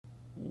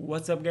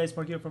What's up, guys?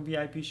 Mark here from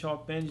VIP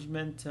Shop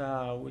Management.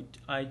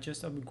 I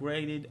just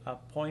upgraded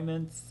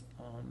appointments.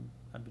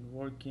 I've been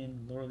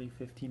working literally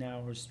 15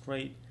 hours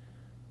straight.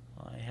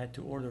 I had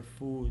to order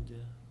food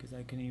because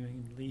I couldn't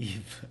even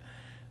leave.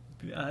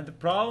 The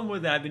problem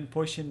with that, I've been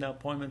pushing the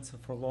appointments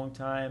for a long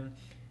time,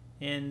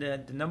 and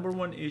the number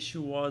one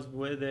issue was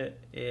with it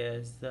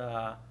is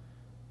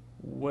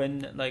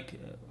when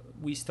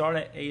we start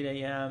at 8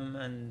 a.m.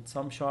 and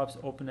some shops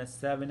open at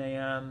 7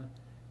 a.m.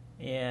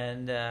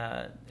 and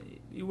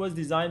it was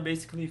designed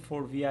basically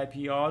for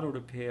VIP auto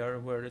repair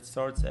where it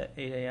starts at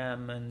 8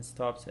 a.m. and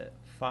stops at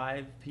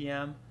 5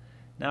 p.m.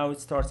 Now it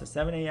starts at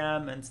 7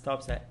 a.m. and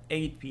stops at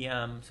 8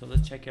 p.m. So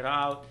let's check it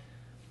out.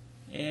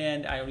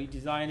 And I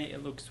redesigned it.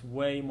 It looks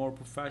way more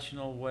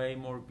professional, way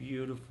more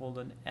beautiful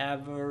than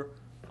ever.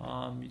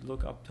 You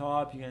look up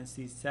top, you can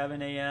see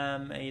 7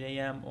 a.m., 8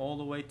 a.m., all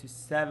the way to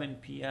 7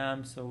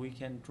 p.m. So we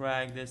can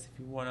drag this if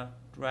you want to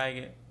drag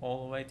it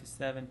all the way to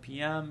 7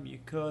 p.m. You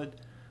could,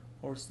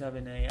 or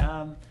 7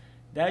 a.m.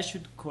 That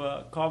should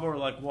cover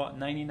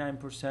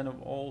 99%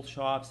 of all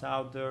shops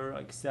out there,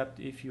 except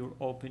if you're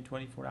open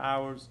 24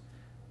 hours,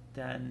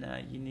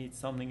 then you need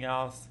something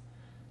else.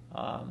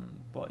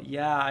 But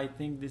yeah, I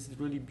think this is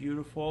really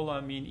beautiful. I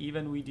mean,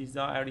 even I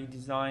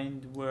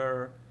redesigned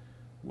where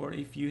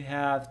if you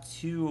have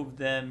two of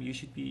them,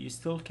 you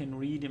still can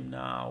read them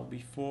now.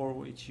 Before,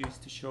 which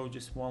used to show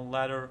just one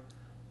letter,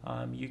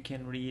 you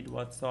can read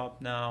what's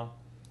up now,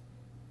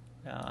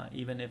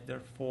 even if there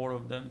are four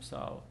of them.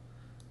 So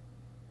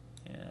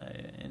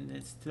and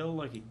it's still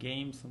like a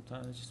game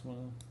sometimes.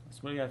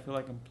 It's really, I feel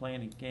like I'm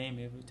playing a game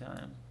every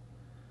time.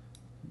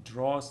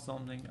 Draw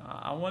something.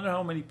 I wonder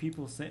how many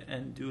people sit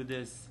and do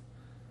this,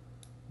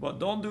 but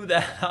don't do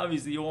that.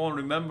 Obviously you won't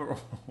remember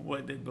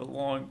what they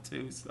belong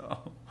to.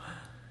 So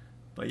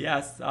but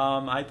yes,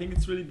 I think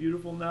it's really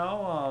beautiful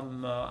now.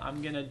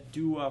 I'm gonna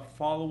do a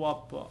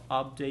follow-up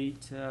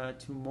update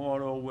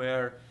tomorrow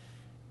where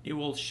it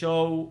will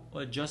show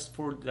just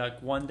for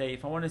like one day.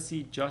 If I want to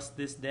see just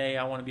this day,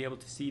 I want to be able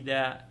to see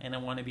that, and I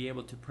want to be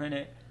able to print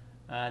it.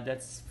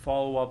 That's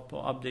follow-up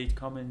update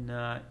coming.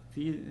 I'm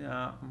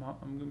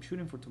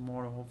shooting for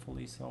tomorrow,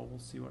 hopefully, so we'll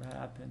see what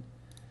happens.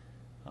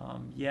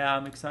 Yeah,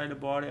 I'm excited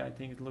about it. I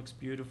think it looks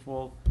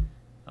beautiful.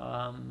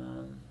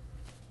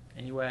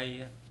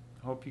 Anyway,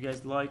 hope you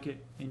guys like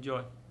it.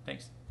 Enjoy.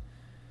 Thanks.